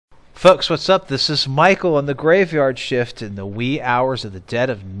Folks, what's up? This is Michael on the Graveyard Shift in the wee hours of the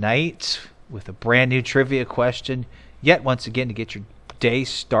dead of night with a brand new trivia question. Yet once again to get your day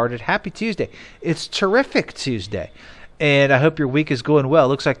started. Happy Tuesday. It's terrific Tuesday. And I hope your week is going well. It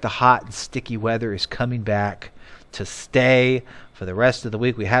looks like the hot and sticky weather is coming back to stay for the rest of the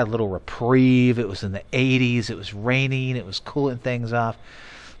week. We had a little reprieve. It was in the 80s. It was raining. It was cooling things off.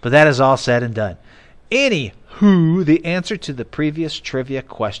 But that is all said and done. Anywho, the answer to the previous trivia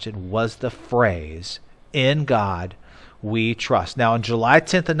question was the phrase, "In God We Trust." Now, on July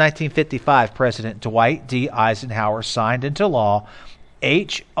 10th of 1955, President Dwight D. Eisenhower signed into law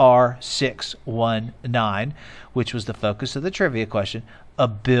H.R. 619, which was the focus of the trivia question, a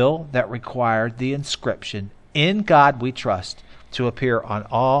bill that required the inscription, "In God We Trust," to appear on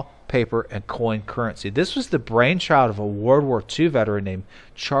all paper and coin currency. This was the brainchild of a World War II veteran named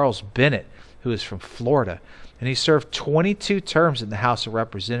Charles Bennett, who is from Florida. And he served 22 terms in the House of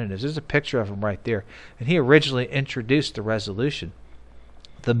Representatives. There's a picture of him right there. And he originally introduced the resolution.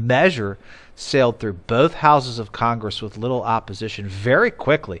 The measure sailed through both houses of Congress with little opposition very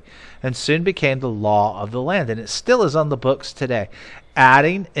quickly and soon became the law of the land. And it still is on the books today.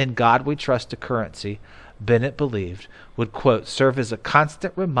 Adding "In God We Trust" to currency, Bennett believed, would, quote, serve as a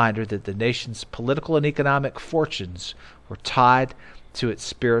constant reminder that the nation's political and economic fortunes were tied to its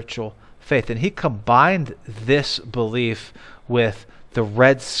spiritual faith. And he combined this belief with the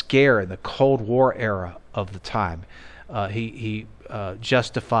Red Scare and the Cold War era of the time. He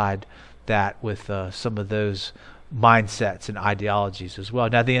justified that with some of those mindsets and ideologies as well.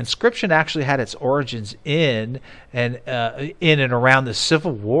 Now, the inscription actually had its origins in and around the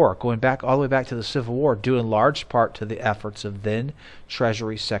Civil War, going back all the way back to the Civil War, due in large part to the efforts of then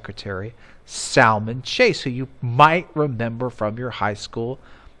Treasury Secretary Salmon Chase, who you might remember from your high school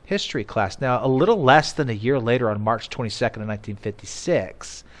history class. Now, a little less than a year later, on March 22nd of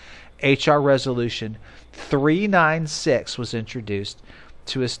 1956, H.R. Resolution 396 was introduced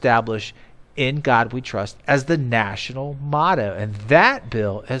to establish "In God We Trust" as the national motto. And that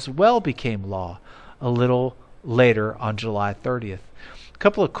bill as well became law a little later on July 30th. A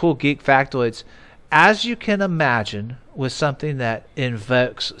couple of cool geek factoids. As you can imagine, with something that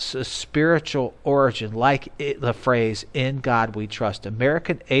invokes a spiritual origin like the phrase "In God We Trust,"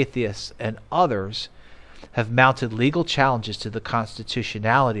 American atheists and others have mounted legal challenges to the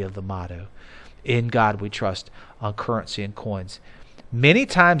constitutionality of the motto "In God We Trust" on currency and coins. Many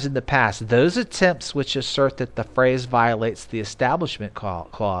times in the past, those attempts which assert that the phrase violates the Establishment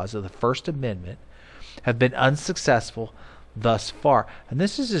Clause of the First Amendment have been unsuccessful thus far. And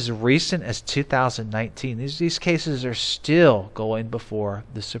this is as recent as 2019. These cases are still going before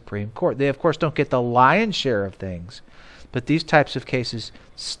the Supreme Court. They, of course, don't get the lion's share of things, but these types of cases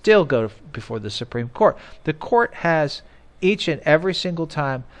still go before the Supreme Court. The court has, each and every single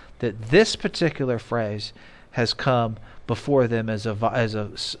time that this particular phrase has come before them as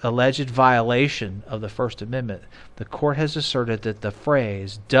a alleged violation of the First Amendment, the court has asserted that the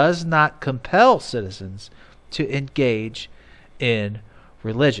phrase does not compel citizens to engage in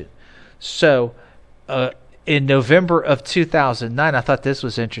religion. So in November of 2009, I thought this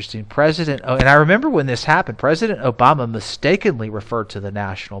was interesting. And I remember when this happened, President Obama mistakenly referred to the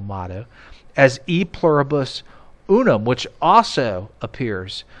national motto as "E Pluribus Unum," which also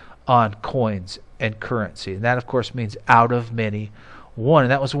appears on coins and currency. And that, of course, means "out of many, one."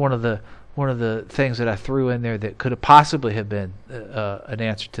 And that was one of the things that I threw in there that could have possibly have been an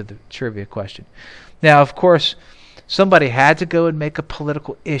answer to the trivia question. Now, of course, somebody had to go and make a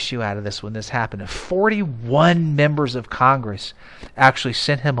political issue out of this when this happened. And 41 members of Congress actually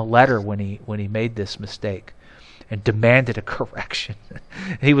sent him a letter when he made this mistake and demanded a correction.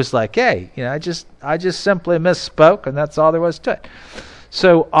 He was like, "Hey, I just simply misspoke, and that's all there was to it."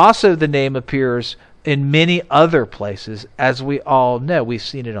 So also the name appears in many other places, as we all know. We've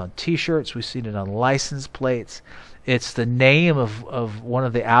seen it on T-shirts. We've seen it on license plates. It's the name of one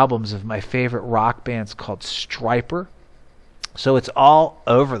of the albums of my favorite rock bands called Stryper. So it's all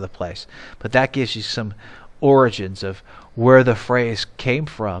over the place. But that gives you some origins of where the phrase came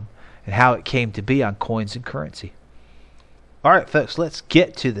from and how it came to be on coins and currency. All right, folks, let's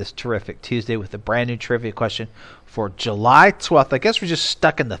get to this terrific Tuesday with a brand new trivia question for July 12th. I guess we're just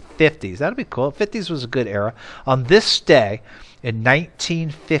stuck in the 50s. That'd be cool. 50s was a good era. On this day in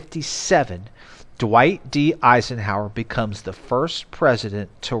 1957, Dwight D. Eisenhower becomes the first president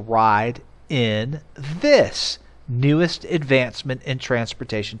to ride in this newest advancement in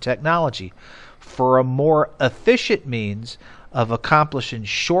transportation technology for a more efficient means of accomplishing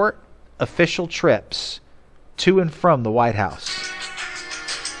short official trips to and from the White House.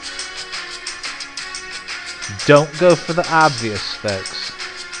 Don't go for the obvious, folks.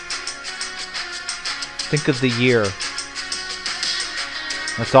 Think of the year.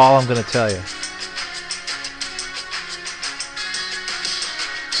 That's all I'm going to tell you.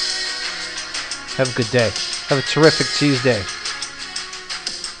 Have a good day. Have a terrific Tuesday.